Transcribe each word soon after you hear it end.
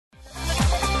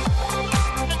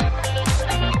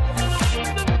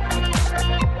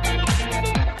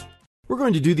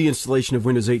going to do the installation of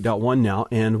Windows 8.1 now,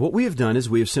 and what we have done is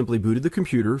we have simply booted the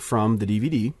computer from the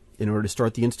DVD in order to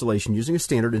start the installation using a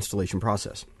standard installation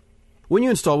process. When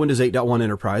you install Windows 8.1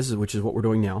 Enterprise, which is what we're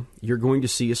doing now, you're going to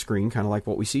see a screen kind of like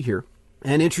what we see here.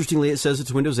 And interestingly, it says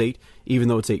it's Windows 8, even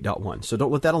though it's 8.1. So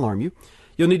don't let that alarm you.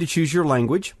 You'll need to choose your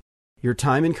language, your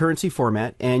time and currency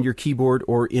format, and your keyboard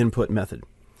or input method.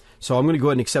 So I'm going to go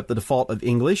ahead and accept the default of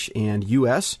English and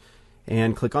US,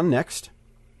 and click on Next.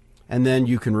 And then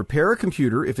you can repair a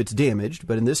computer if it's damaged,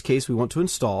 but in this case we want to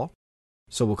install.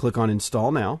 So we'll click on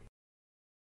Install Now.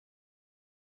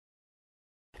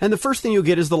 And the first thing you'll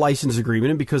get is the license agreement,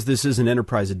 and because this is an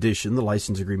Enterprise Edition, the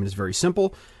license agreement is very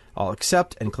simple. I'll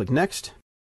accept and click Next.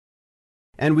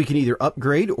 And we can either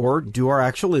upgrade or do our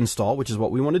actual install, which is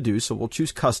what we want to do, so we'll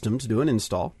choose Custom to do an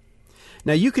install.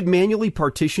 Now you could manually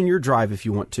partition your drive if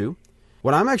you want to.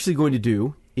 What I'm actually going to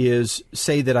do is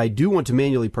say that I do want to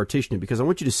manually partition it because I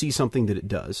want you to see something that it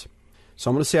does. So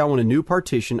I'm going to say I want a new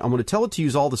partition. I'm going to tell it to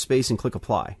use all the space and click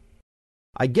Apply.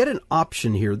 I get an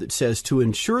option here that says to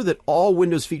ensure that all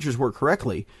Windows features work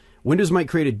correctly, Windows might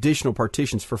create additional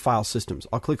partitions for file systems.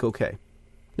 I'll click OK.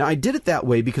 Now I did it that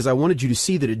way because I wanted you to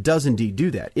see that it does indeed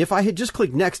do that. If I had just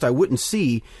clicked Next, I wouldn't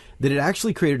see that it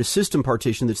actually created a system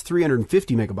partition that's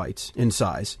 350 megabytes in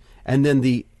size. And then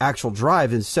the actual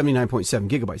drive is 79.7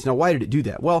 gigabytes. Now, why did it do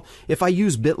that? Well, if I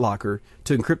use BitLocker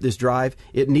to encrypt this drive,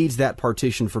 it needs that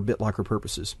partition for BitLocker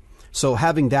purposes. So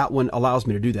having that one allows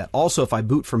me to do that. Also, if I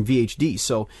boot from VHD,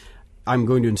 so I'm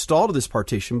going to install to this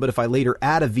partition, but if I later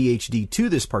add a VHD to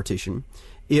this partition,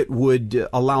 it would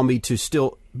allow me to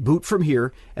still boot from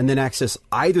here and then access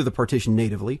either the partition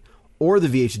natively or the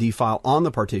VHD file on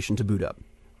the partition to boot up.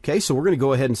 Okay, so we're going to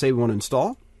go ahead and say we want to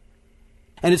install.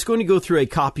 And it's going to go through a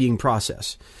copying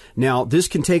process. Now, this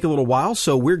can take a little while,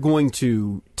 so we're going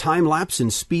to time lapse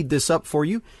and speed this up for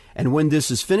you. And when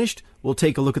this is finished, we'll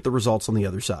take a look at the results on the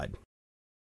other side.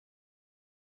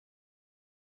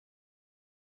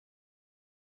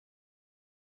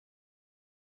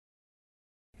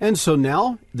 And so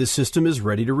now the system is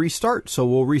ready to restart. So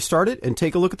we'll restart it and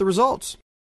take a look at the results.